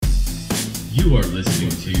You are listening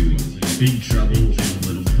to Big Trouble in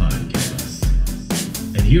Little Podcasts.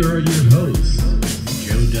 And here are your hosts,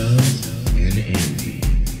 Joe Dubs and Andy.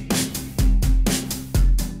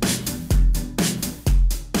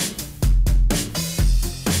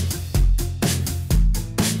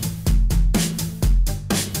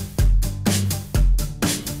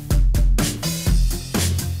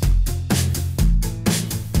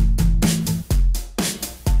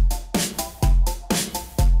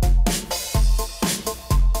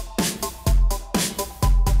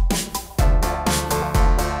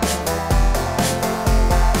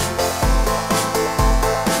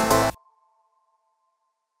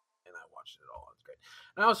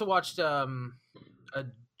 I also watched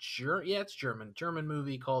it's German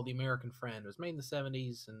movie called The American Friend. It was made in the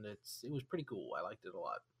 70s and it was pretty cool. I liked it a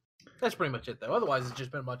lot. That's pretty much it though. Otherwise it's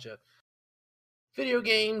just been a bunch of video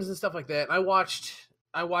games and stuff like that. I watched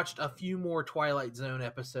a few more Twilight Zone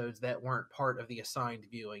episodes that weren't part of the assigned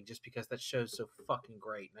viewing just because that show's so fucking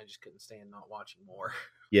great and I just couldn't stand not watching more.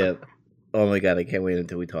 Yep. Oh my god, I can't wait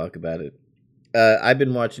until we talk about it. I've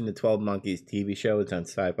been watching the 12 Monkeys TV show. It's on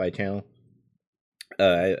Sci-Fi Channel.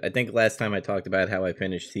 I think last time I talked about how I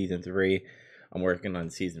finished season 3. I'm working on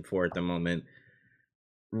season 4 at the moment.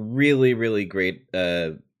 Really, really great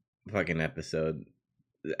fucking episodes.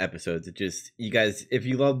 It just, you guys, if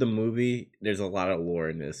you love the movie, there's a lot of lore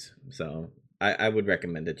in this. So I would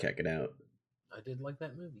recommend to check it out. I did like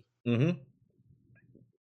that movie. Mm-hmm.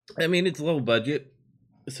 I mean, it's low budget,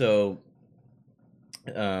 so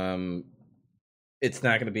it's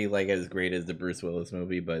not going to be like as great as the Bruce Willis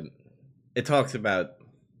movie, but it talks about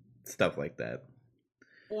stuff like that.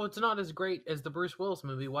 Well, it's not as great as the Bruce Willis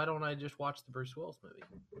movie. Why don't I just watch the Bruce Willis movie?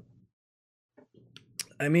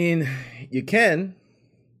 I mean, you can,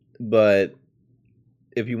 but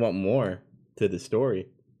if you want more to the story,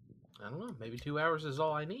 I don't know. Maybe 2 hours is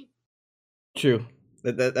all I need. True.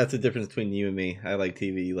 That's the difference between you and me. I like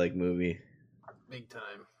TV, you like movie. Big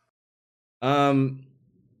time.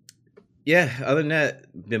 Yeah, other than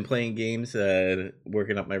that, been playing games,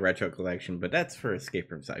 working up my retro collection, but that's for Escape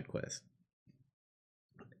from Side Quest.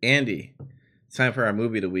 Andy, it's time for our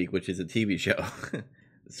movie of the week, which is a TV show.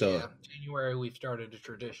 So yeah, January we've started a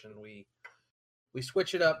tradition. We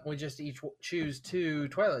switch it up. We just each choose 2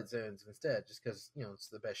 Twilight Zones instead, just because it's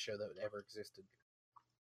the best show that ever existed.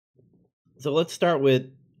 So let's start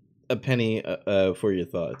with a penny for your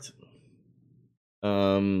thoughts.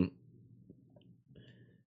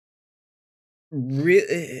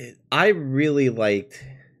 I really liked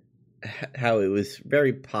how it was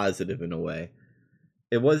very positive in a way.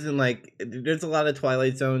 It wasn't like, there's a lot of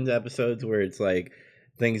Twilight Zone episodes where it's like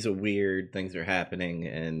things are weird, things are happening,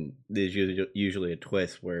 and there's usually a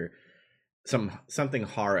twist where something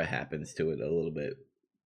horror happens to it a little bit.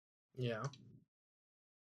 Yeah.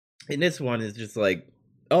 And this one is just like,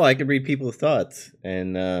 oh, I can read people's thoughts,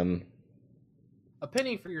 and a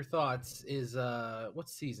penny for your thoughts is what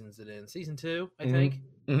season is it in? Season 2, I think.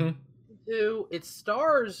 Mm-hmm. 2. It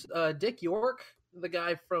stars Dick York, the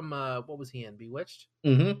guy from what was he in? Bewitched.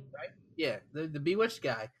 Mm-hmm. Right? Yeah, the Bewitched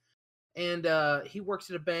guy, and he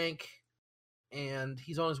works at a bank, and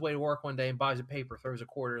he's on his way to work one day and buys a paper, throws a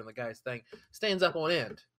quarter in the guy's thing, stands up on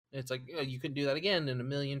end. And it's like, you couldn't do that again in a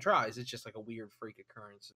million tries. It's just like a weird freak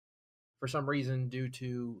occurrence. For some reason, due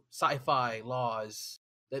to sci-fi laws,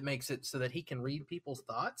 that makes it so that he can read people's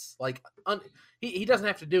thoughts. Like, he doesn't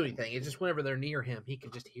have to do anything. It's just whenever they're near him, he can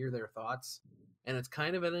just hear their thoughts. And it's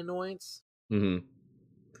kind of an annoyance. Mm-hmm.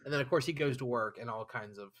 And then, of course, he goes to work and all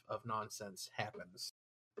kinds of nonsense happens.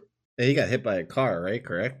 Hey, he got hit by a car, right?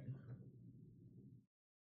 Correct?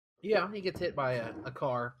 Yeah, he gets hit by a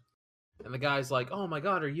car. And the guy's like, oh my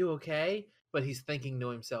God, are you okay? But he's thinking to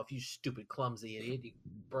himself, you stupid, clumsy idiot. You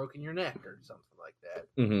broken your neck or something like that.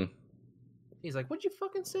 Mm-hmm. He's like, what'd you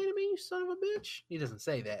fucking say to me, you son of a bitch? He doesn't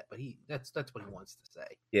say that, but that's what he wants to say.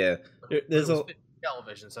 Yeah. There's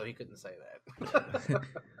television, so he couldn't say that.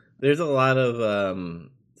 There's a lot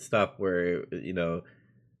of stuff where,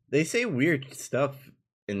 they say weird stuff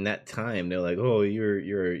in that time. They're like, oh, you're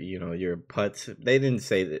putz. They didn't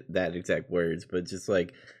say that exact words, but just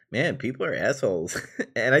like, man, people are assholes.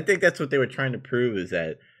 And I think that's what they were trying to prove, is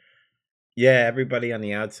that, yeah, everybody on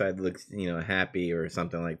the outside looks, happy or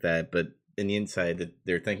something like that, but in the inside,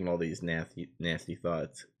 they're thinking all these nasty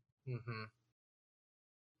thoughts. Mm-hmm.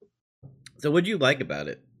 So what'd you like about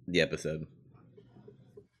it, the episode?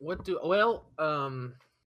 I don't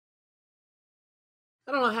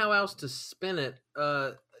know how else to spin it.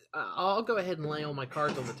 I'll go ahead and lay all my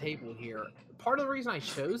cards on the table here. Part of the reason I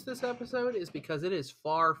chose this episode is because it is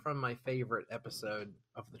far from my favorite episode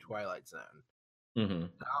of The Twilight Zone. Mm-hmm. And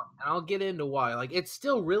I'll get into why. Like, it's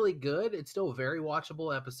still really good. It's still a very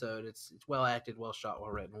watchable episode. It's well acted, well shot,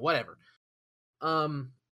 well written, whatever.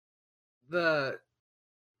 The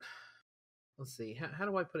let's see, how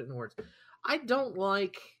do I put it in words? I don't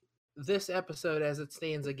like this episode as it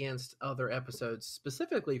stands against other episodes,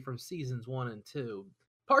 specifically from seasons 1 and 2.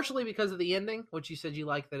 Partially because of the ending, which you said you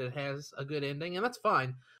like that it has a good ending, and that's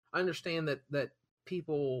fine. I understand that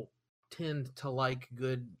people tend to like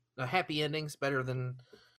good, happy endings better than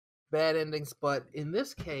bad endings, but in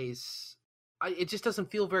this case, it just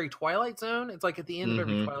doesn't feel very Twilight Zone. It's like at the end of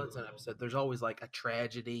every Mm-hmm. Twilight Zone episode, there's always like a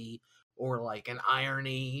tragedy or like an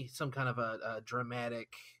irony, some kind of a dramatic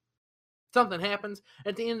something happens.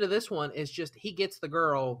 At the end of this one, it's just he gets the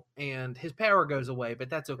girl and his power goes away, but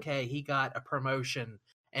that's okay. He got a promotion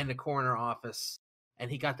and a corner office, and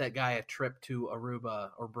he got that guy a trip to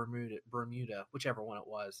Aruba or Bermuda, whichever one it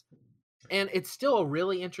was. And it's still a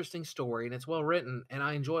really interesting story, and it's well written, and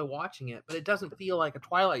I enjoy watching it, but it doesn't feel like a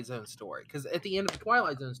Twilight Zone story, because at the end of a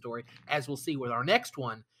Twilight Zone story, as we'll see with our next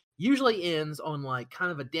one, usually ends on like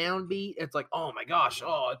kind of a downbeat. It's like, oh my gosh,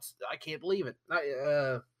 I can't believe it.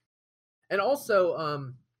 And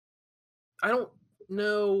also, I don't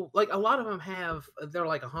know, like a lot of them they're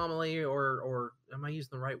like a homily, or am I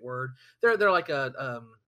using the right word? They're like there's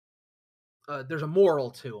a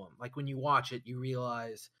moral to them. Like when you watch it, you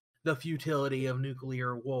realize the futility of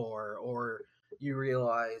nuclear war, or you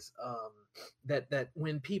realize that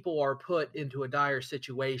when people are put into a dire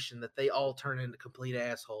situation, that they all turn into complete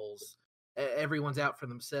assholes. Everyone's out for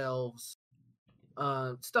themselves,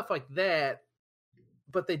 stuff like that.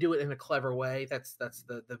 But they do it in a clever way. That's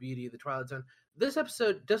the beauty of the Twilight Zone. This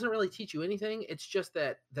episode doesn't really teach you anything. It's just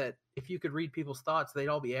that if you could read people's thoughts, they'd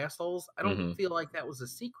all be assholes. I don't feel like that was a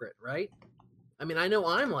secret, right? I mean, I know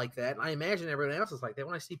I'm like that. I imagine everyone else is like that.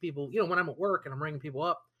 When I see people, when I'm at work and I'm ringing people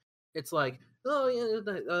up, it's like, oh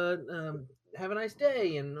yeah, have a nice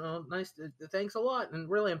day, and thanks a lot. And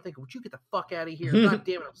really, I'm thinking, would you get the fuck out of here? God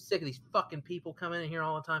damn it, I'm sick of these fucking people coming in here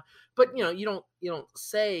all the time. But you don't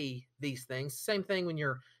say these things. Same thing when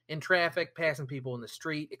you're in traffic, passing people in the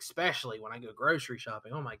street, especially when I go grocery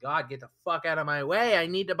shopping. Oh my God, get the fuck out of my way! I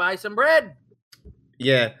need to buy some bread.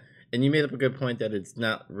 Yeah, and you made up a good point that it's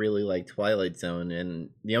not really like Twilight Zone, and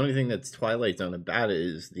the only thing that's Twilight Zone about it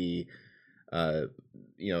is the,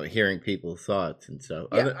 hearing people's thoughts and stuff.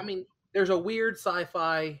 Yeah, I mean, there's a weird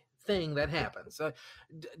sci-fi thing that happens.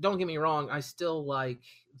 Don't get me wrong, I still like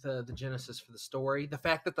the genesis for the story. The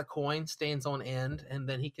fact that the coin stands on end and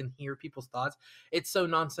then he can hear people's thoughts, it's so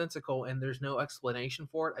nonsensical and there's no explanation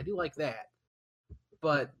for it. I do like that.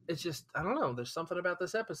 But it's just, I don't know, there's something about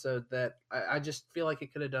this episode that I just feel like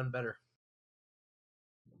it could have done better.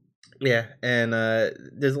 Yeah, and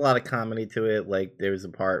there's a lot of comedy to it. Like, there's a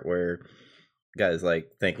part where guy's like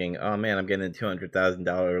thinking, oh man, I'm getting a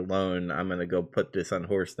 $200,000 loan. I'm going to go put this on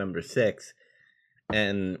horse number 6.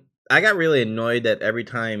 And I got really annoyed that every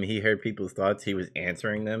time he heard people's thoughts, he was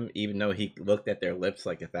answering them, even though he looked at their lips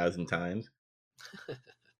like 1,000 times.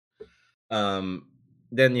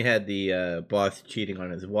 Then you had the boss cheating on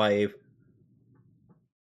his wife.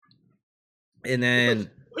 And then...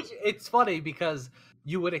 Which it's funny because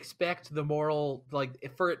you would expect the moral,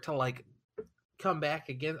 like, for it to, like, come back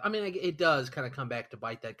again. I mean, it does kind of come back to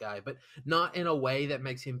bite that guy, but not in a way that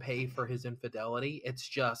makes him pay for his infidelity. It's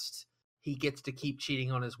just he gets to keep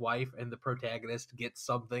cheating on his wife, and the protagonist gets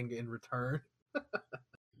something in return.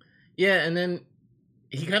 Yeah, and then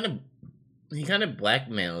he kind of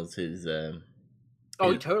blackmails his.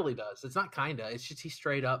 He totally does. It's not kinda. It's just he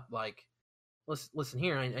straight up like, listen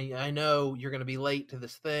here. I know you're going to be late to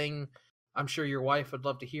this thing. I'm sure your wife would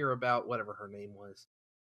love to hear about whatever her name was.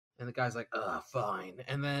 And the guy's like, fine.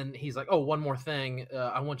 And then he's like, oh, one more thing.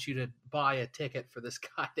 I want you to buy a ticket for this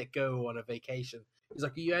guy to go on a vacation. He's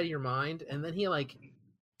like, are you out of your mind? And then he like,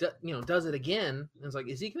 does it again. And it's like,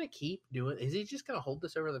 is he going to keep doing it? Is he just going to hold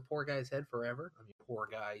this over the poor guy's head forever? I mean, poor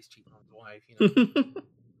guy, he's cheating on his wife,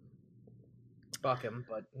 Fuck him,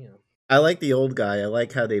 but, I like the old guy. I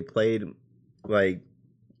like how they played, like,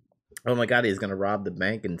 oh my God, he's going to rob the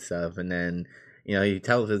bank and stuff. And then, he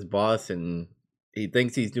tells his boss and he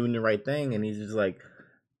thinks he's doing the right thing, and he's just like,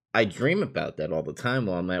 I dream about that all the time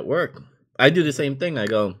while I'm at work. I do the same thing. I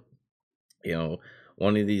go,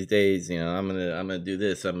 one of these days, I'm gonna do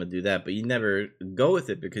this, I'm gonna do that, but you never go with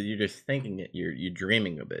it because you're just thinking it. You're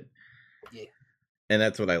dreaming of it. Yeah, and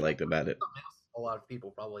that's what I liked about it. A lot of people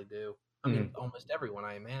probably do. I mean, almost everyone,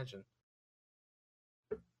 I imagine.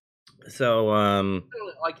 So,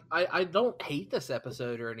 like, I don't hate this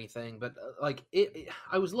episode or anything, but like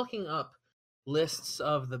I was looking up lists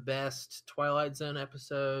of the best Twilight Zone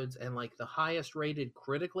episodes and like the highest rated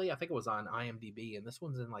critically. I think it was on IMDb, and this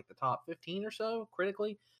one's in like the top 15 or so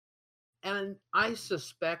critically. And I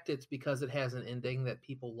suspect it's because it has an ending that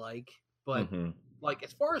people like. But like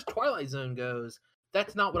as far as Twilight Zone goes,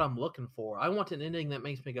 that's not what I'm looking for. I want an ending that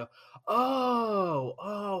makes me go, oh,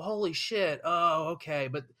 holy shit, oh, okay.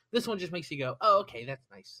 But this one just makes you go, oh, okay, that's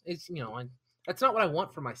nice. It's that's not what I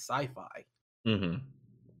want for my sci-fi.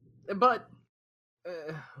 But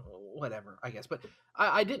whatever, I guess. But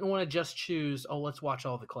I didn't want to just choose, oh, let's watch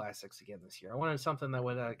all the classics again this year. I wanted something that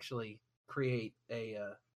would actually create a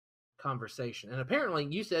conversation. And apparently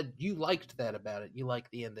you said you liked that about it. You liked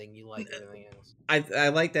the ending. You liked everything else. I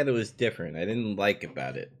like that it was different. I didn't like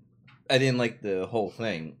about it. I didn't like the whole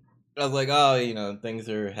thing. I was like, oh, things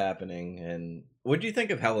are happening. And what do you think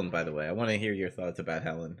of Helen, by the way? I want to hear your thoughts about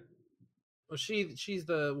Helen. Well, she's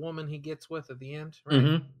the woman he gets with at the end,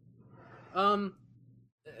 right?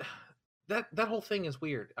 That whole thing is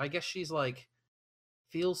weird. I guess she's like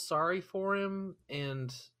feels sorry for him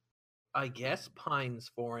and I guess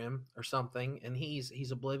pines for him or something, and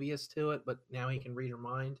he's oblivious to it, but now he can read her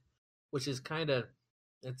mind, which is kind of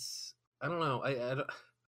I don't know.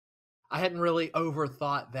 I hadn't really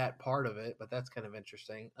overthought that part of it, but that's kind of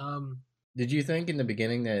interesting. Did you think in the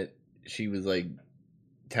beginning that she was like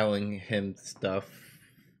telling him stuff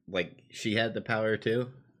like she had the power too?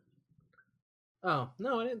 Oh,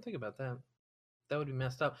 no, I didn't think about that. That would be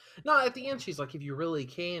messed up. No, at the end she's like, if you really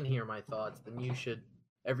can hear my thoughts, then you should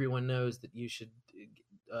everyone knows that you should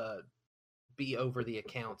be over the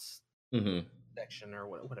accounts section or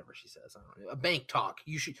whatever she says. I don't know. A bank talk.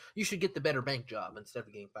 You should get the better bank job instead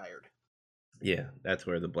of getting fired. Yeah, that's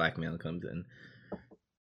where the blackmail comes in.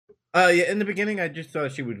 Yeah, in the beginning I just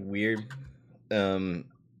thought she was weird.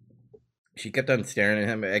 She kept on staring at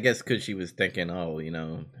him. I guess because she was thinking,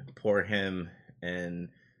 oh, poor him, and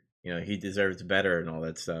he deserves better and all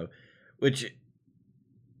that stuff. Which,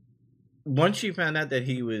 once she found out that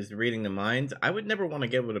he was reading the minds, I would never want to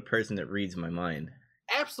get with a person that reads my mind.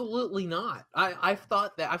 Absolutely not. I've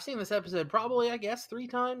thought that. I've seen this episode probably, I guess, 3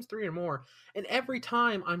 times, 3 or more. And every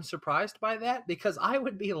time I'm surprised by that because I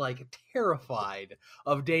would be like terrified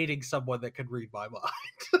of dating someone that could read my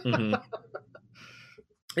mind.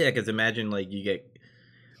 Yeah, because imagine like you get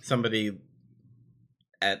somebody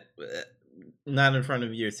at not in front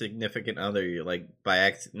of your significant other, you're like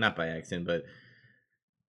not by accident, but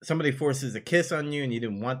somebody forces a kiss on you and you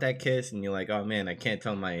didn't want that kiss, and you're like, oh man, I can't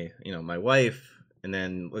tell my my wife. And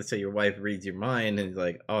then let's say your wife reads your mind and is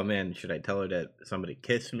like, oh man, should I tell her that somebody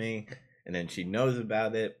kissed me? And then she knows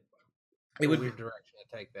about it. It would be a weird direction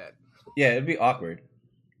to take that. Yeah, it'd be awkward.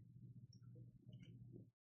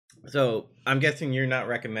 So I'm guessing you're not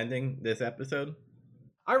recommending this episode?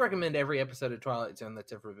 I recommend every episode of Twilight Zone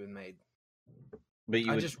that's ever been made. But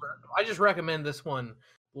I just recommend this one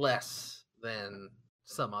less than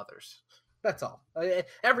some others. That's all.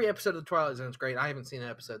 Every episode of the Twilight Zone is great. I haven't seen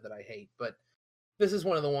an episode that I hate, but this is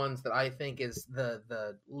one of the ones that I think is the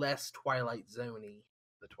less Twilight Zone-y,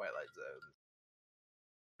 the Twilight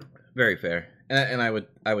Zone. Very fair, and I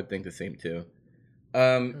would think the same too.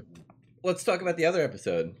 Let's talk about the other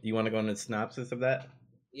episode. Do you want to go into the synopsis of that?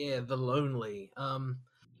 Yeah, The Lonely.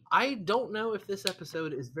 I don't know if this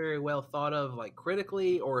episode is very well thought of, like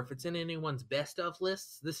critically, or if it's in anyone's best of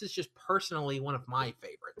lists. This is just personally one of my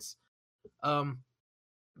favorites. The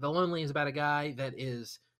Lonely is about a guy that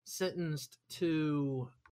is sentenced to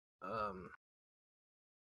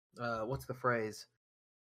what's the phrase?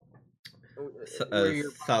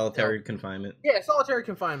 Solitary confinement. Yeah, solitary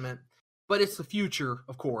confinement. But it's the future,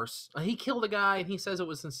 of course. He killed a guy, and he says it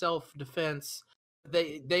was in self-defense.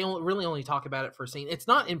 They only talk about it for a scene. It's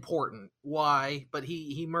not important why, but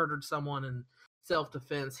he murdered someone in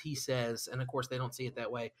self-defense, he says, and of course they don't see it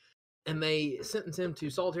that way. And they sentence him to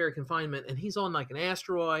solitary confinement, and he's on like an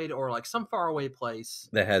asteroid or like some faraway place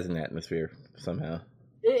that has an atmosphere somehow.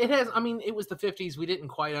 It has. I mean, it was the 50s. We didn't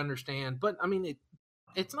quite understand, but I mean,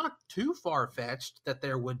 it's not too far-fetched that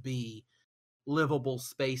there would be livable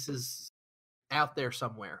spaces out there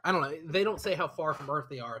somewhere. I don't know. They don't say how far from Earth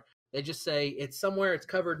they are. They just say it's somewhere. It's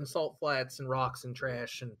covered in salt flats and rocks and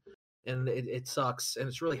trash, and it sucks, and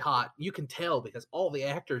it's really hot. You can tell because all the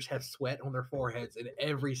actors have sweat on their foreheads in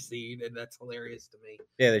every scene, and that's hilarious to me.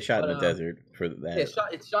 Yeah, they shot in the desert for that. Yeah,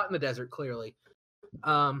 it's shot in the desert, clearly.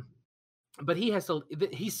 But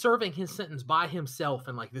he's serving his sentence by himself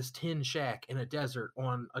in like this tin shack in a desert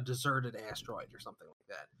on a deserted asteroid or something like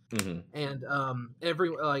that. Mm-hmm. And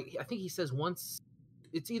I think he says once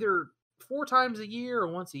it's either 4 times a year or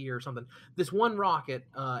once a year or something. This one rocket,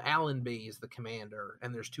 Allenby is the commander,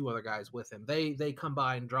 and there's 2 other guys with him. They come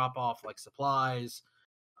by and drop off like supplies,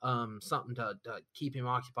 something to keep him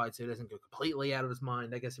occupied so he doesn't go completely out of his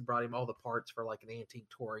mind. I guess he brought him all the parts for like an antique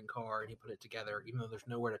touring car, and he put it together, even though there's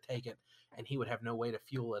nowhere to take it, and he would have no way to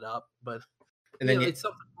fuel it up. But And then it's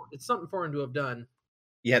something for him to have done.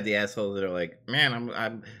 you have the assholes that are like, man,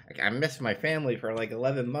 I missed my family for like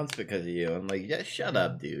 11 months because of you. I'm like, yeah, shut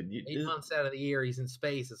up, dude. 8 months out of the year he's in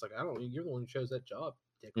space. It's like, I don't know, you're the one who chose that job.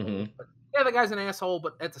 Mhm. But yeah, the guy's an asshole,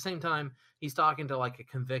 but at the same time, he's talking to like a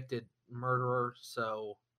convicted murderer,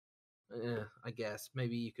 so I guess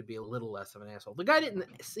maybe you could be a little less of an asshole. The guy didn't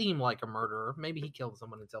seem like a murderer. Maybe he killed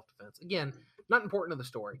someone in self-defense. Again, not important to the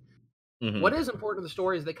story. Mhm. What is important to the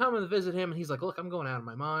story is they come and visit him, and he's like, look, I'm going out of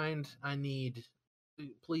my mind.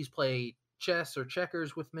 Please play chess or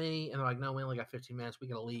checkers with me. And they're like, no, we only got 15 minutes. We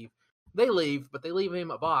got to leave. They leave, but they leave him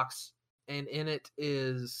a box, and in it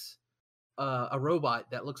is a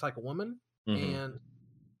robot that looks like a woman. Mhm. And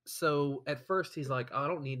so at first he's like, oh, I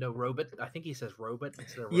don't need no robot. I think he says robot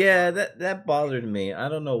instead of robot. Yeah, that bothered me. I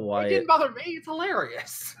don't know why. It didn't bother me. It's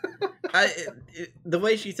hilarious. The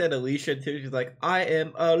way she said Alicia too, she's like, I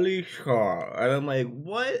am Alicia, and I'm like,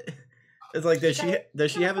 what? It's like, does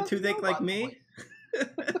she have a toothache like me?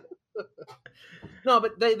 No,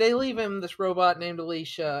 but they leave him this robot named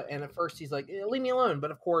Alicia, and at first he's like, leave me alone. But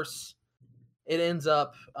of course, it ends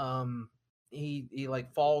up he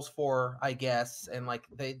like falls for, I guess, and like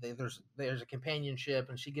there's a companionship,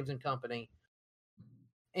 and she gives him company.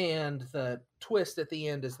 And the twist at the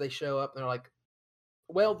end is they show up and they're like,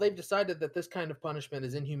 well, they've decided that this kind of punishment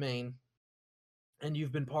is inhumane, and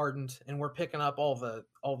you've been pardoned, and we're picking up all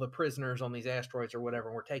the prisoners on these asteroids or whatever,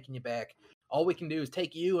 and we're taking you back. All we can do is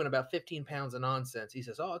take you and about 15 pounds of nonsense. He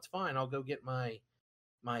says, oh, it's fine. I'll go get my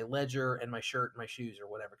ledger and my shirt and my shoes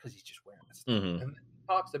or whatever, because he's just wearing this. Mhm. And he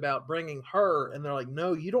talks about bringing her, and they're like,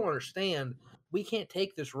 no, you don't understand. We can't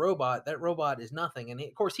take this robot. That robot is nothing. And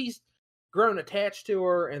of course, he's grown attached to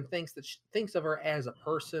her and thinks of her as a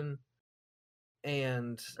person.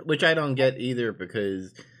 And Which I don't get either,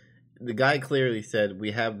 because the guy clearly said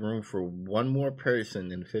we have room for one more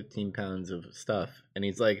person and 15 pounds of stuff, and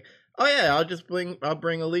he's like, oh yeah, I'll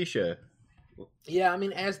bring Alicia. yeah, I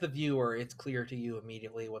mean, as the viewer, it's clear to you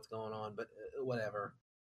immediately what's going on, but whatever.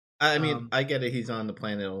 I mean, I get it. He's on the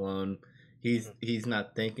planet alone. He's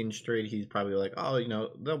not thinking straight. He's probably like, oh,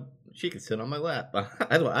 she could sit on my lap.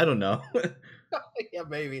 I don't know. Yeah,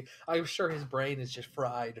 maybe. I'm sure his brain is just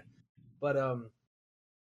fried. But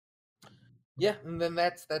yeah, and then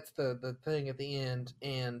that's the thing at the end,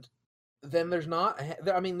 and then there's not.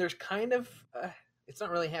 I mean, there's kind of. It's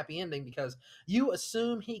not really a happy ending, because you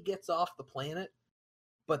assume he gets off the planet,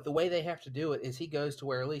 but the way they have to do it is he goes to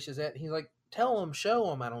where Alicia's at, and he's like, tell him, show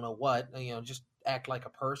him, I don't know what, just act like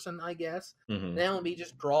a person, I guess. Mhm. And Allenby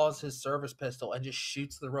just draws his service pistol and just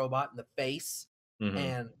shoots the robot in the face, Mhm.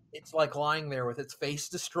 and it's like lying there with its face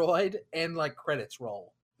destroyed, and like credits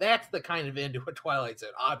roll. That's the kind of end to a Twilight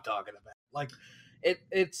Zone I'm talking about. Like,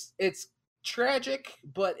 it's tragic,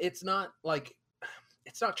 but it's not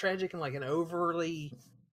tragic in like an overly.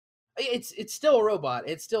 It's still a robot.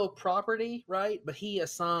 It's still property, right? But he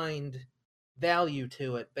assigned value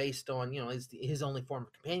to it based on his only form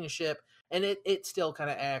of companionship, and it still kind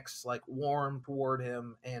of acts like warm toward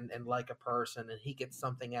him and like a person, and he gets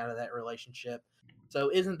something out of that relationship. So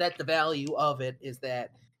isn't that the value of it? Is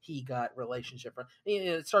that he got relationship?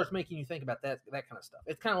 It starts making you think about that kind of stuff.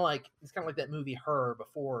 It's kind of like that movie Her.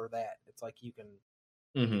 Before that, it's like you can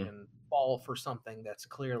fall for something that's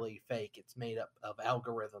clearly fake. It's made up of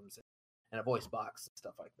algorithms and a voice box and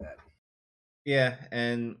stuff like that. Yeah,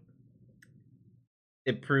 and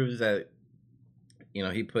it proves that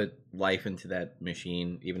he put life into that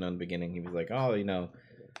machine. Even on the beginning, he was like, oh,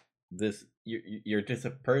 this you're just a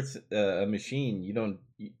person, a machine. You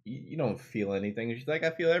don't feel anything. She's like, I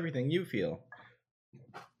feel everything you feel.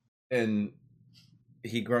 And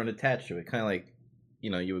he grown attached to it, kind of like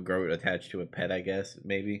you would grow attached to a pet, I guess,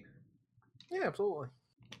 maybe. Yeah, absolutely.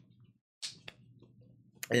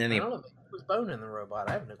 And then I don't know. Maybe it was bone in the robot.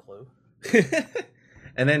 I have no clue.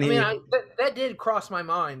 And then that did cross my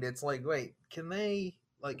mind. It's like, wait, can they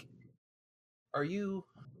are you?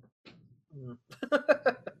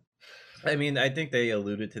 I mean, I think they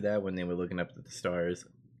alluded to that when they were looking up at the stars.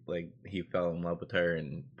 Like, he fell in love with her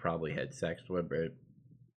and probably had sex with her,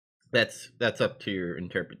 but that's up to your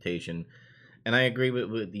interpretation. And I agree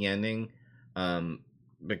with the ending,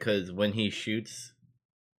 because when he shoots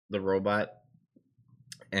the robot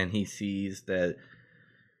and he sees that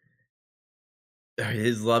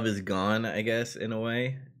his love is gone, I guess, in a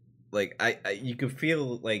way, like I you could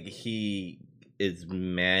feel like he is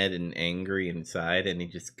mad and angry inside, and he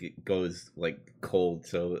just goes like cold.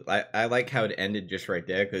 So I like how it ended just right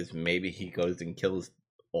there, because maybe he goes and kills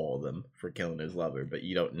all of them for killing his lover, but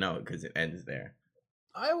you don't know because it ends there.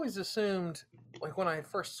 I always assumed, like when I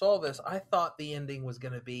first saw this, I thought the ending was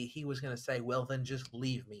going to be he was going to say, "Well, then just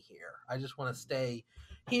leave me here. I just want to stay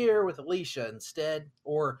here with Alicia instead,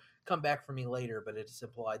 or come back for me later." But it's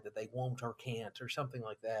implied that they won't or can't or something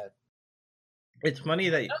like that. It's funny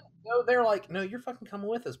that No, they're like, "No, you're fucking coming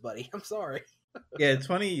with us, buddy. I'm sorry." yeah, it's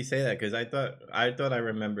funny you say that, because I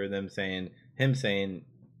remember him saying,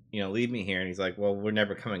 leave me here, and he's like, well, we're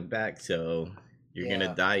never coming back, so you're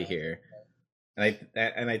gonna die here.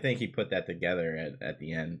 And I think he put that together at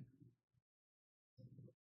the end.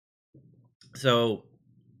 So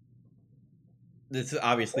this is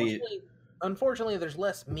obviously unfortunately, there's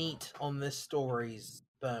less meat on this story's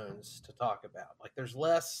bones to talk about. Like there's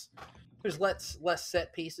less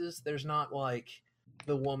set pieces. There's not like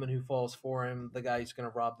the woman who falls for him, the guy who's going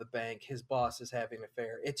to rob the bank, his boss is having an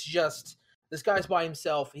affair. It's just this guy's by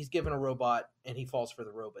himself. He's given a robot, and he falls for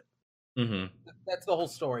the robot. Mm-hmm. That's the whole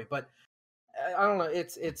story. But I don't know.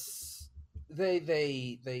 It's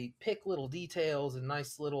they pick little details and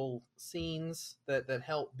nice little scenes that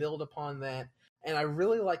help build upon that. And I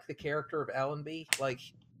really like the character of Allenby. Like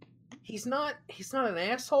he's not an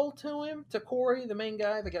asshole to Corey, the main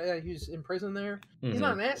guy, the guy who's in prison there. Mm-hmm. He's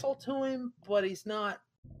not an asshole to him, but he's not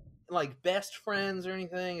like best friends or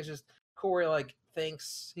anything. It's just Corey like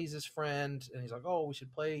thinks he's his friend, and he's like, "Oh, we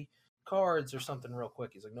should play cards or something real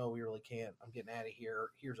quick." He's like, "No, we really can't. I'm getting out of here.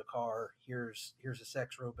 Here's a car. Here's a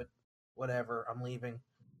sex robot. Whatever. I'm leaving."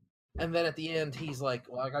 And then at the end, he's like,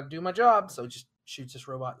 "Well, I got to do my job," so he just shoots this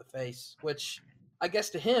robot in the face, which I guess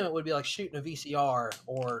to him it would be like shooting a VCR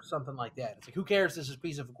or something like that. It's like, who cares? This is a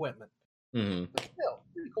piece of equipment. Mm-hmm. But still,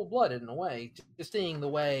 pretty cold-blooded in a way. Just seeing the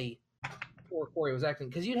way poor Corey was acting,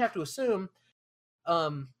 because you'd have to assume,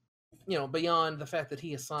 beyond the fact that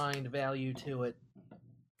he assigned value to it,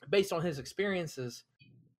 based on his experiences,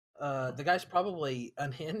 the guy's probably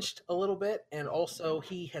unhinged a little bit, and also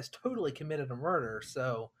he has totally committed a murder.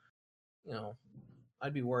 So,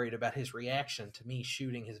 I'd be worried about his reaction to me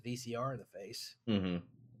shooting his VCR in the face. Mm-hmm.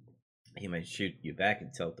 He might shoot you back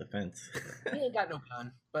in self-defense. He ain't got no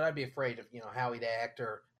gun, but I'd be afraid of how he'd act.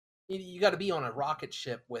 Or you got to be on a rocket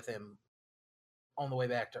ship with him on the way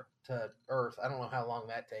back to Earth. I don't know how long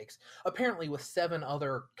that takes. Apparently, with 7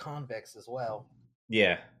 other convicts as well.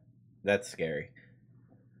 Yeah, that's scary.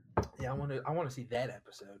 Yeah, I want to see that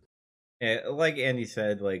episode. Yeah, like Andy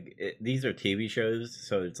said, these are TV shows,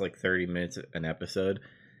 so it's like 30 minutes an episode.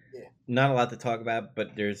 Yeah. Not a lot to talk about,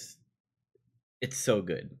 but it's so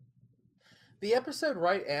good. The episode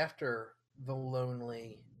right after The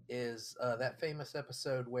Lonely is that famous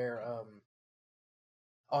episode where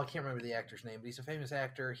I can't remember the actor's name, but he's a famous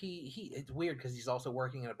actor. He it's weird because he's also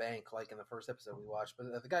working in a bank, like in the first episode we watched.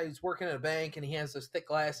 But the guy who's working at a bank, and he has those thick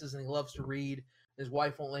glasses, and he loves to read. His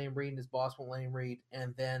wife won't let him read, and his boss won't let him read.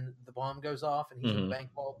 And then the bomb goes off, and he's in the bank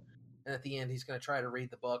vault. And at the end, he's going to try to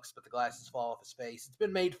read the books, but the glasses fall off his face. It's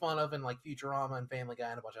been made fun of in like Futurama and Family Guy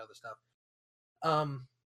and a bunch of other stuff. I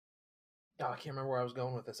can't remember where I was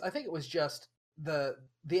going with this. I think it was just the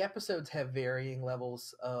episodes have varying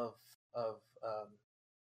levels of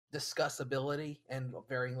discussability and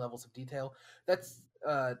varying levels of detail. That's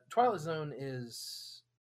Twilight Zone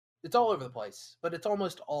it's all over the place, but it's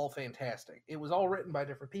almost all fantastic. It was all written by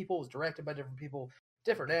different people, it was directed by different people,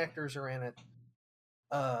 different actors are in it.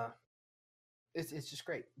 It's just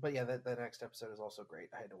great. But yeah, that next episode is also great.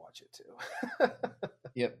 I had to watch it too.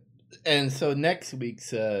 Yep. And so next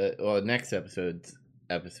week's next episodes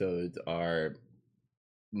are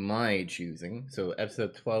my choosing. So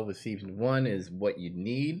episode 12 of season 1 is What You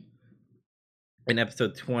Need, and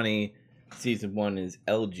episode 20 season 1 is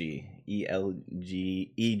LG,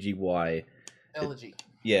 ELGEGY. Elegy.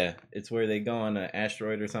 Yeah, it's where they go on an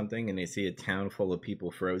asteroid or something, and they see a town full of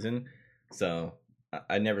people frozen. So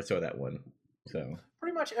I never saw that one. So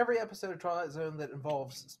pretty much every episode of Twilight Zone that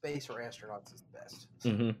involves space or astronauts is the best.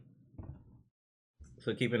 Mm-hmm.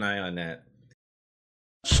 So keep an eye on that.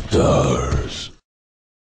 Stars.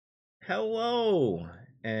 Hello,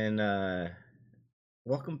 and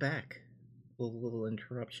welcome back. A little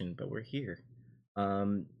interruption, but we're here.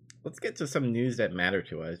 Let's get to some news that matter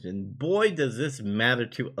to us, and boy, does this matter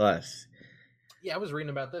to us. Yeah, I was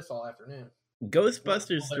reading about this all afternoon.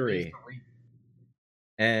 Ghostbusters 3.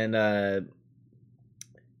 And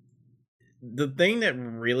the thing that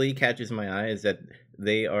really catches my eye is that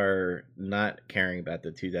they are not caring about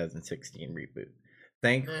the 2016 reboot.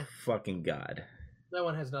 Thank fucking God. That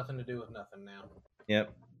one has nothing to do with nothing now.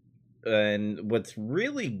 Yep. And what's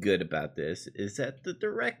really good about this is that the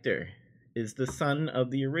director is the son of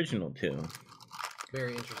the original two.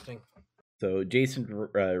 Very interesting. So Jason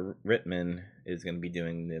Rittman is going to be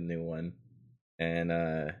doing the new one.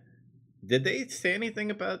 And did they say anything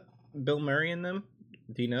about Bill Murray in them?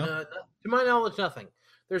 Do you know? To my knowledge, nothing.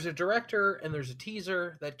 There's a director and there's a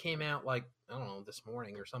teaser that came out like, I don't know, this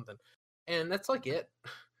morning or something. And that's like it.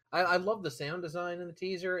 I love the sound design in the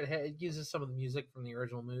teaser. It uses some of the music from the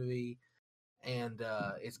original movie, and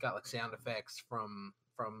it's got like sound effects from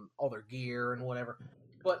all their gear and whatever.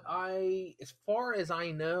 But as far as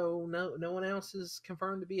I know, no one else is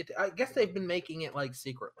confirmed to be it. I guess they've been making it like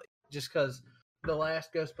secretly, just because the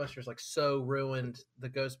last Ghostbusters like so ruined the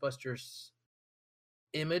Ghostbusters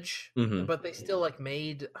image. Mhm. But they still like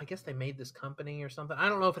made. I guess they made this company or something. I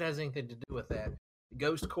don't know if it has anything to do with that.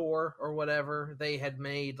 Ghost Core or whatever. They had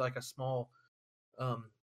made like a small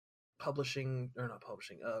publishing or not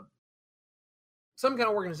publishing, some kind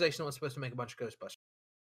of organization that was supposed to make a bunch of Ghostbusters.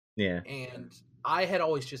 Yeah. And I had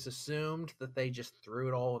always just assumed that they just threw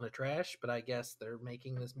it all in the trash, but I guess they're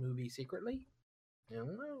making this movie secretly. I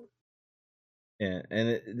don't know. Yeah, and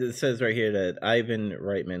it says right here that Ivan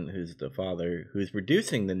Reitman, who's the father, who's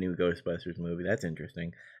producing the new Ghostbusters movie, that's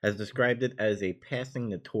interesting, has described it as a passing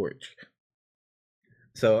the torch.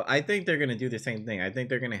 So I think they're going to do the same thing. I think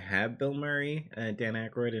they're going to have Bill Murray, Dan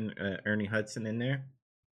Aykroyd, and Ernie Hudson in there.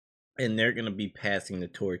 And they're going to be passing the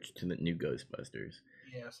torch to the new Ghostbusters.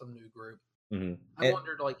 Yeah, some new group. Mm-hmm. I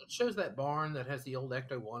wondered, like, it shows that barn that has the old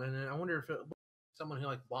Ecto-1 in it. I wonder if it was someone who,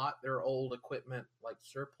 like, bought their old equipment, like,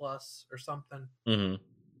 surplus or something. Mm-hmm.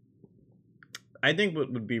 I think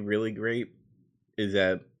what would be really great is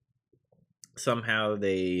that somehow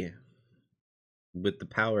they, with the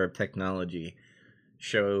power of technology,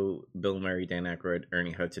 show Bill Murray, Dan Aykroyd,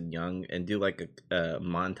 Ernie Hudson young, and do like a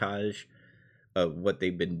montage of what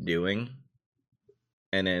they've been doing,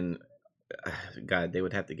 and then, God, they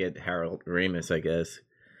would have to get Harold Ramis, I guess,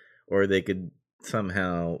 or they could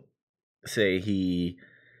somehow say he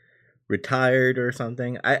retired or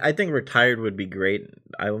something. I think retired would be great.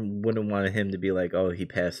 I wouldn't want him to be like, oh, he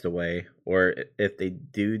passed away, or if they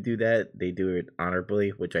do that, they do it honorably,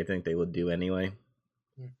 which I think they would do anyway.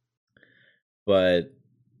 But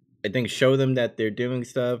I think show them that they're doing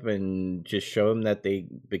stuff and just show them that they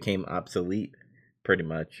became obsolete pretty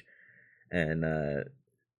much, and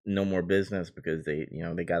no more business because they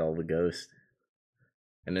got all the ghosts.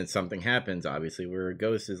 And then something happens, obviously, where a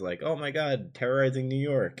ghost is like, oh my God, terrorizing New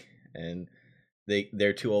York. And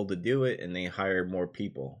they're too old to do it, and they hire more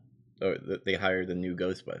people. Or they hire the new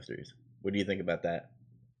Ghostbusters. What do you think about that?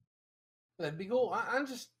 That'd be cool.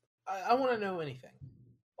 I want to know anything.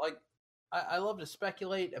 Like, I love to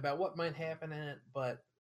speculate about what might happen in it, but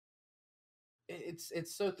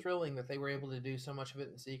it's so thrilling that they were able to do so much of it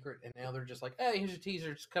in secret, and now they're just like, hey, here's a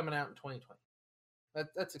teaser, it's coming out in 2020.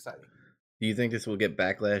 That's exciting. Do you think this will get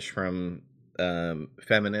backlash from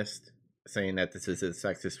feminists saying that this is a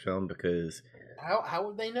sexist film? Because how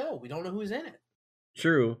would they know? We don't know who's in it.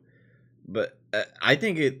 True, but I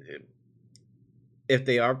think if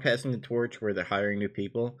they are passing the torch where they're hiring new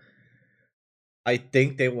people, I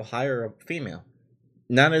think they will hire a female,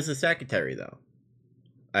 not as a secretary though.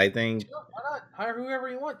 I think sure, why not hire whoever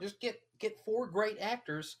you want? Just get 4 great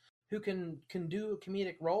actors who can do a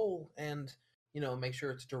comedic role and make sure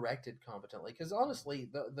it's directed competently. Because honestly,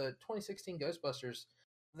 the 2016 Ghostbusters,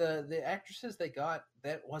 the actresses they got,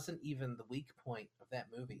 that wasn't even the weak point of that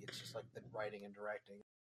movie. It's just like the writing and directing.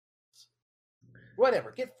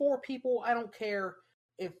 Whatever. Get 4 people. I don't care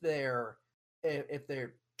if they're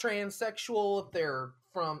transsexual, if they're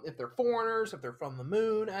foreigners, if they're from the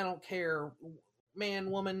moon. I don't care.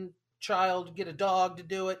 Man, woman, child, get a dog to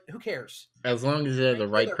do it. Who cares? As long as they're the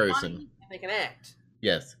right person. And they can act.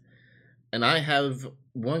 Yes. And I have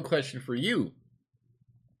one question for you,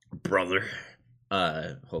 brother.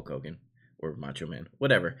 Hulk Hogan or Macho Man,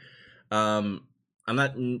 whatever. I'm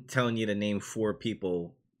not telling you to name 4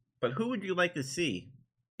 people, but who would you like to see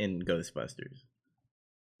in Ghostbusters?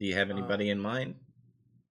 Do you have anybody in mind?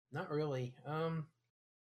 Not really.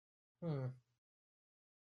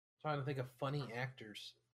 Trying to think of funny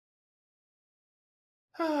actors.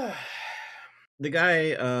 The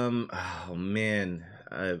guy, oh man,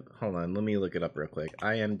 hold on, let me look it up real quick.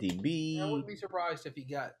 IMDb. I wouldn't be surprised if you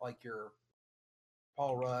got like your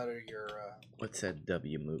Paul Rudd or your. What's that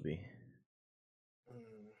W movie?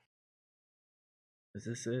 Is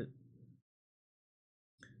this it?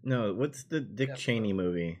 No, what's the Dick Cheney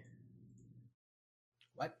movie?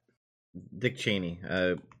 What? Dick Cheney,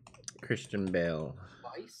 Christian Bale.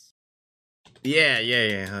 Vice?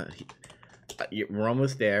 Yeah. We're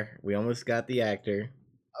almost there. We almost got the actor.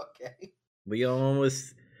 Okay. We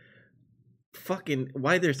almost fucking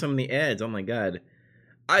why there's so many ads? Oh my god.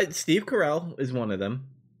 Steve Carell is one of them,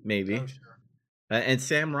 maybe. Oh, sure. And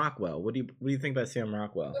Sam Rockwell. What do you think about Sam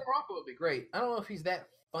Rockwell? Sam Rockwell would be great. I don't know if he's that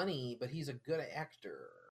funny, but he's a good actor.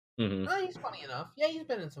 Mm-hmm. No, he's funny enough. Yeah, he's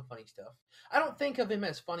been in some funny stuff. I don't think of him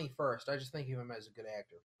as funny first. I just think of him as a good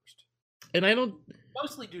actor first. And I don't.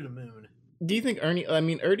 Mostly due to Moon. Do you think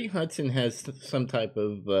Ernie Hudson has some type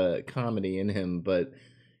of comedy in him, but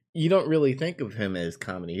you don't really think of him as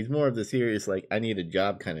comedy. He's more of the serious, like, I need a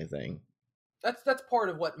job kind of thing. That's part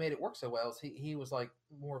of what made it work so well. Is he was like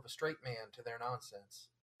more of a straight man to their nonsense.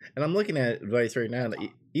 And I'm looking at Vice right now.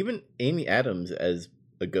 Even Amy Adams as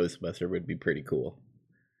a Ghostbuster would be pretty cool.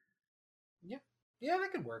 Yeah,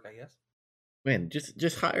 that could work, I guess. Man,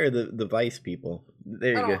 just hire the Vice people.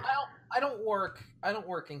 There you go. I don't work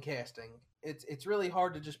in casting. It's really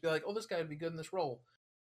hard to just be like, oh, this guy would be good in this role.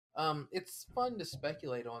 It's fun to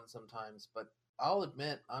speculate on sometimes, but I'll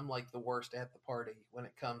admit I'm like the worst at the party when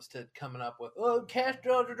it comes to coming up with cast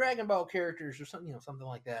all the Dragon Ball characters or something, something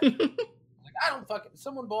like that. Like, I don't fucking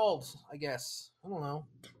someone bald, I guess. I don't know.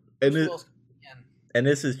 And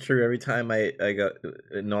this is true every time I go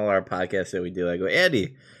in all our podcasts that we do. I go,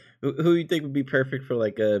 Andy, who you think would be perfect for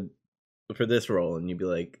for this role? And you'd be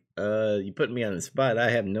like, you put me on the spot.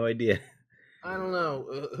 I have no idea. I don't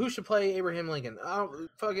know. Who should play Abraham Lincoln? Oh,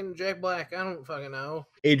 fucking Jack Black. I don't fucking know.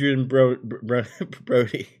 Adrian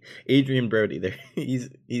Brody. Adrian Brody. There, he's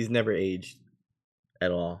never aged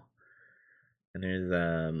at all. And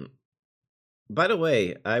there's By the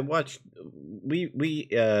way, I watched. We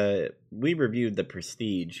reviewed The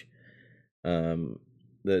Prestige,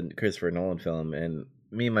 the Christopher Nolan film, and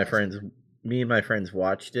me and my friends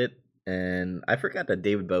watched it, and I forgot that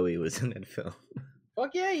David Bowie was in that film.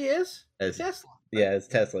 Fuck yeah, he is. As Tesla. Yeah, it's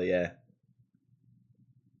Tesla. Yeah.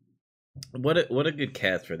 What a good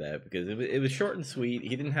cast for that, because it was short and sweet.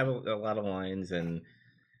 He didn't have a lot of lines, and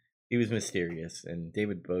he was mysterious. And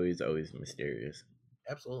David Bowie's always mysterious.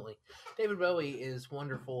 Absolutely, David Bowie is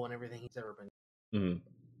wonderful in everything he's ever been. Mm-hmm.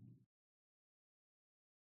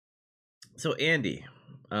 So Andy,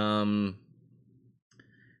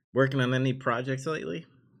 working on any projects lately?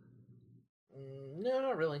 No,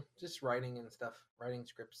 not really. Just writing and stuff. Writing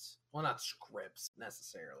scripts. Well, not scripts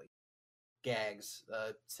necessarily. Gags,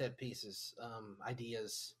 set pieces,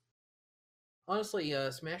 ideas. Honestly,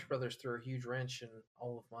 Smash Brothers threw a huge wrench in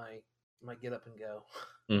all of my get up and go.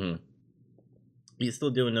 Mm-hmm. You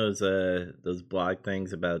still doing those blog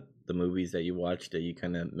things about the movies that you watched that you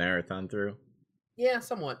kind of marathon through? Yeah,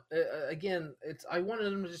 somewhat. Again, I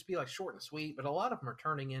wanted them to just be like short and sweet, but a lot of them are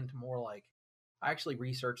turning into more like I actually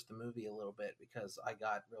researched the movie a little bit because I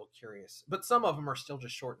got real curious. But some of them are still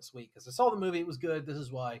just short and sweet because I saw the movie, it was good. This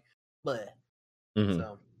is why. Bleh. Mm-hmm.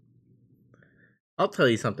 So, I'll tell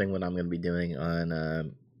you something what I'm going to be doing on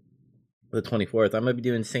the 24th. I'm going to be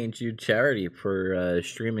doing St. Jude charity for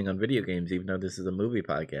streaming on video games, even though this is a movie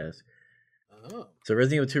podcast. Oh. So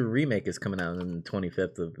Resident Evil 2 Remake is coming out on the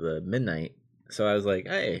 25th of midnight. So I was like,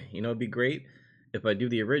 hey, it'd be great if I do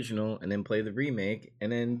the original and then play the remake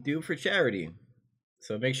and then do it for charity.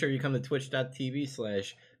 So make sure you come to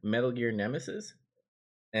twitch.tv/Metal Gear Nemesis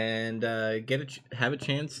and have a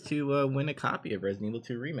chance to win a copy of Resident Evil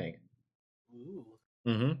 2 Remake. Ooh.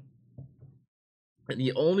 Mm-hmm. And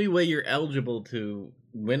the only way you're eligible to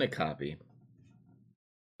win a copy,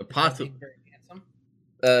 possibly very handsome.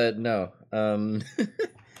 no,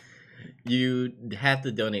 you have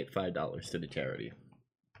to donate $5 to the charity.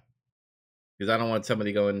 Because I don't want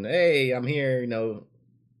somebody going, hey, I'm here,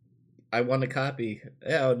 I won a copy.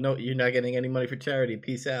 Oh, no, you're not getting any money for charity.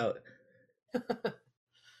 Peace out.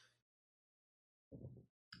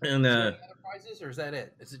 And is there any other prizes, or is that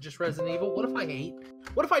it? Is it just Resident Evil? What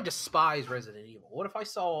if I despise Resident Evil? What if I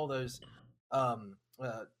saw all those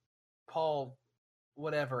Paul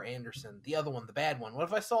whatever Anderson, the other one, the bad one? What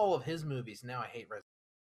if I saw all of his movies and now I hate Resident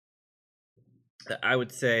Evil? I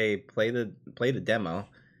would say play the demo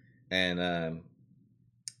and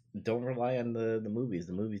don't rely on the movies.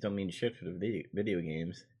 The movies don't mean shit for the video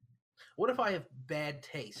games. What if I have bad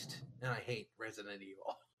taste and I hate Resident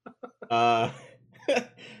Evil?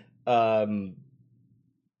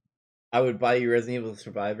 I would buy you Resident Evil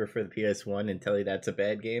Survivor for the PS1 and tell you that's a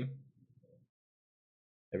bad game.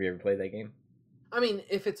 Have you ever played that game? I mean,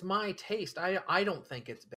 if it's my taste, I don't think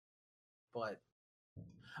it's bad, but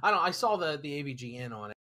I saw the AVGN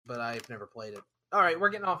on it, but I've never played it. All right, we're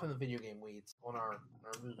getting off in the video game weeds on our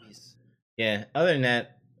movies. Yeah. Other than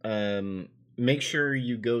that, make sure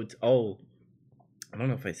you go to. Oh, I don't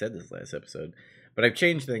know if I said this last episode, but I've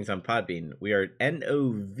changed things on Podbean. We are at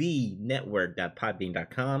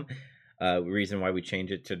novnetwork.podbean.com. Reason why we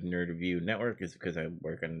changed it to the Nerd Review Network is because I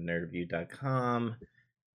work on nerdreview.com,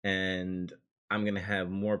 and I'm gonna have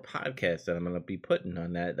more podcasts that I'm gonna be putting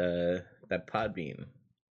on that Podbean,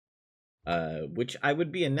 which I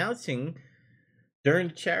would be announcing during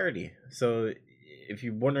the charity. So if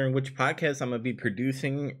you're wondering which podcast I'm gonna be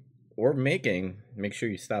producing or making, make sure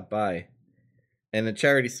you stop by. And the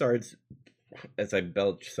charity starts, as I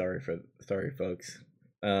belch. Sorry, folks.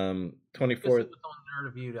 24th. It's on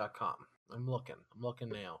nerdreview.com. I'm looking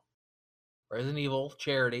now. Resident Evil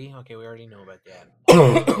charity. Okay, we already know about that.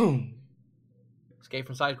 Escape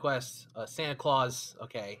from Side Quests. Santa Claus.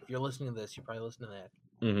 Okay, if you're listening to this, you probably listen to that.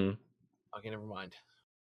 Mm-hmm. Okay, never mind.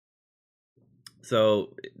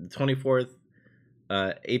 So the 24th,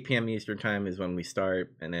 8 p.m. Eastern time is when we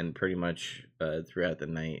start, and then pretty much throughout the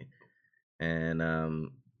night. And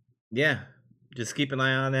yeah, just keep an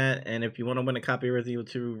eye on that. And if you want to win a copy of Resident Evil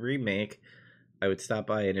 2 Remake, I would stop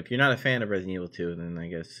by. And if you're not a fan of Resident Evil 2, then I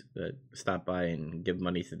guess stop by and give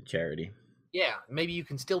money to the charity. Yeah, maybe you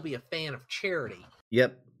can still be a fan of charity.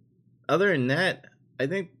 Yep. Other than that, I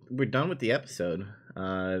think we're done with the episode.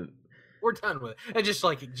 We're done with it. It just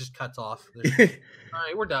cuts off. All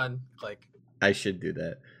right, we're done. I should do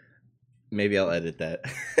that. Maybe I'll edit that.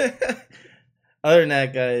 Other than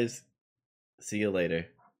that, guys, see you later.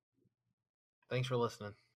 Thanks for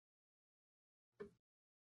listening.